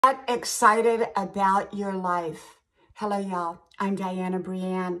Get excited about your life. Hello, y'all. I'm Diana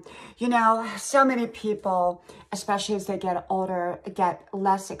Brienne. You know, so many people, especially as they get older, get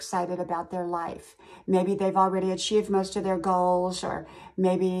less excited about their life. Maybe they've already achieved most of their goals, or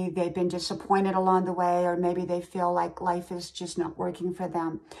maybe they've been disappointed along the way, or maybe they feel like life is just not working for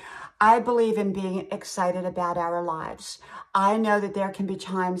them. I believe in being excited about our lives. I know that there can be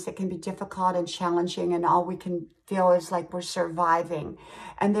times that can be difficult and challenging, and all we can feel is like we're surviving.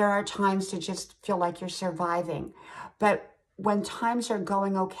 And there are times to just feel like you're surviving. But when times are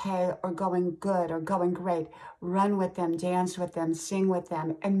going okay or going good or going great, run with them, dance with them, sing with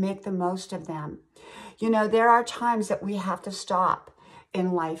them, and make the most of them. You know, there are times that we have to stop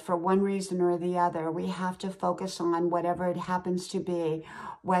in life for one reason or the other. We have to focus on whatever it happens to be,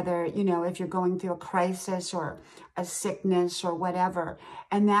 whether, you know, if you're going through a crisis or a sickness or whatever,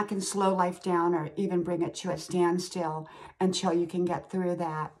 and that can slow life down or even bring it to a standstill until you can get through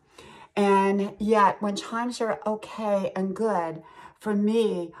that. And yet when times are okay and good, for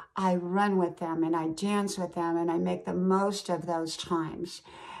me, I run with them and I dance with them and I make the most of those times.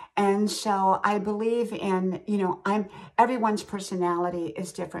 And so I believe in, you know, everyone's personality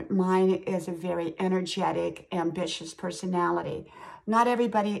is different. Mine is a very energetic, ambitious personality. Not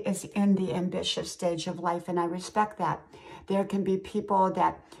everybody is in the ambitious stage of life, and I respect that. There can be people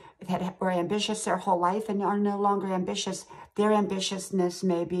that were ambitious their whole life and are no longer ambitious. Their ambitiousness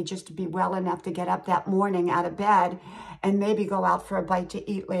may be just to be well enough to get up that morning out of bed and maybe go out for a bite to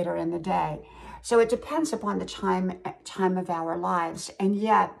eat later in the day. So it depends upon the time of our lives. And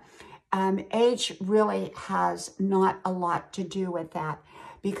yet, age really has not a lot to do with that,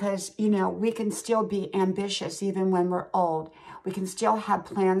 because, you know, we can still be ambitious even when we're old. We can still have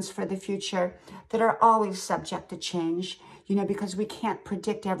plans for the future that are always subject to change, you know, because we can't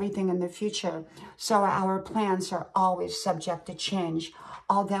predict everything in the future. So our plans are always subject to change.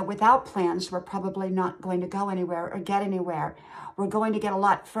 Although without plans, we're probably not going to go anywhere or get anywhere. We're going to get a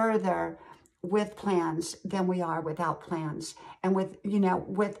lot further with plans than we are without plans, and with, you know,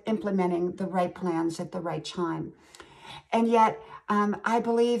 with implementing the right plans at the right time. And yet, I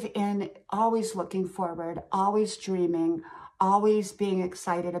believe in always looking forward, always dreaming, always being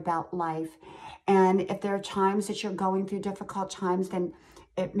excited about life. And if there are times that you're going through difficult times, then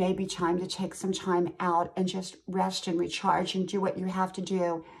it may be time to take some time out and just rest and recharge and do what you have to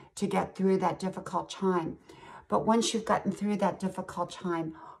do to get through that difficult time. But once you've gotten through that difficult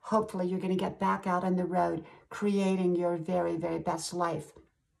time, hopefully you're going to get back out on the road, creating your very, very best life.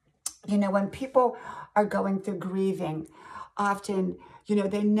 You know, when people are going through grieving, often, you know,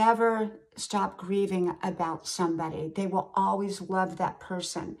 they never stop grieving about somebody. They will always love that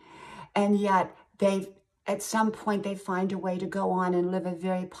person. And yet at some point, they find a way to go on and live a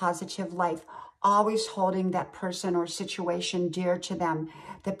very positive life, always holding that person or situation dear to them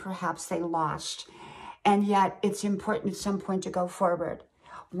that perhaps they lost. And yet it's important at some point to go forward.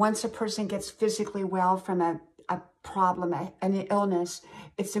 Once a person gets physically well from a problem, an illness,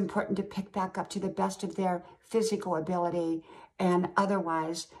 it's important to pick back up to the best of their physical ability and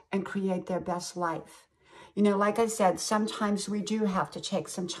otherwise, and create their best life. You know, like I said, sometimes we do have to take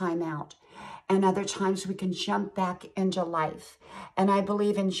some time out, and other times we can jump back into life. And I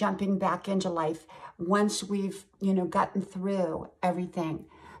believe in jumping back into life once we've, you know, gotten through everything.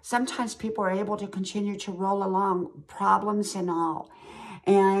 Sometimes people are able to continue to roll along, problems and all,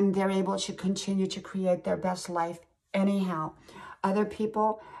 and they're able to continue to create their best life anyhow. Other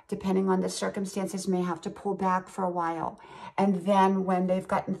people, depending on the circumstances, may have to pull back for a while. And then when they've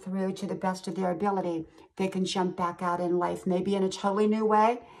gotten through to the best of their ability, they can jump back out in life, maybe in a totally new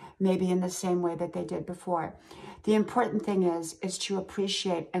way, maybe in the same way that they did before. The important thing is to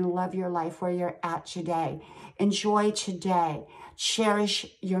appreciate and love your life where you're at today. Enjoy today. Cherish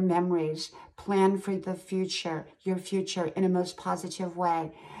your memories. Plan for the future, your future, in a most positive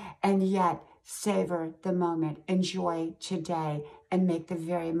way. And yet, savor the moment. Enjoy today and make the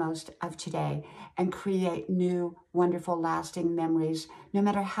very most of today, and create new, wonderful, lasting memories, no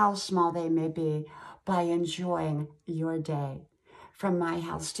matter how small they may be, by enjoying your day. From my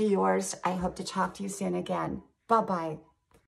house to yours, I hope to talk to you soon again. Bye-bye.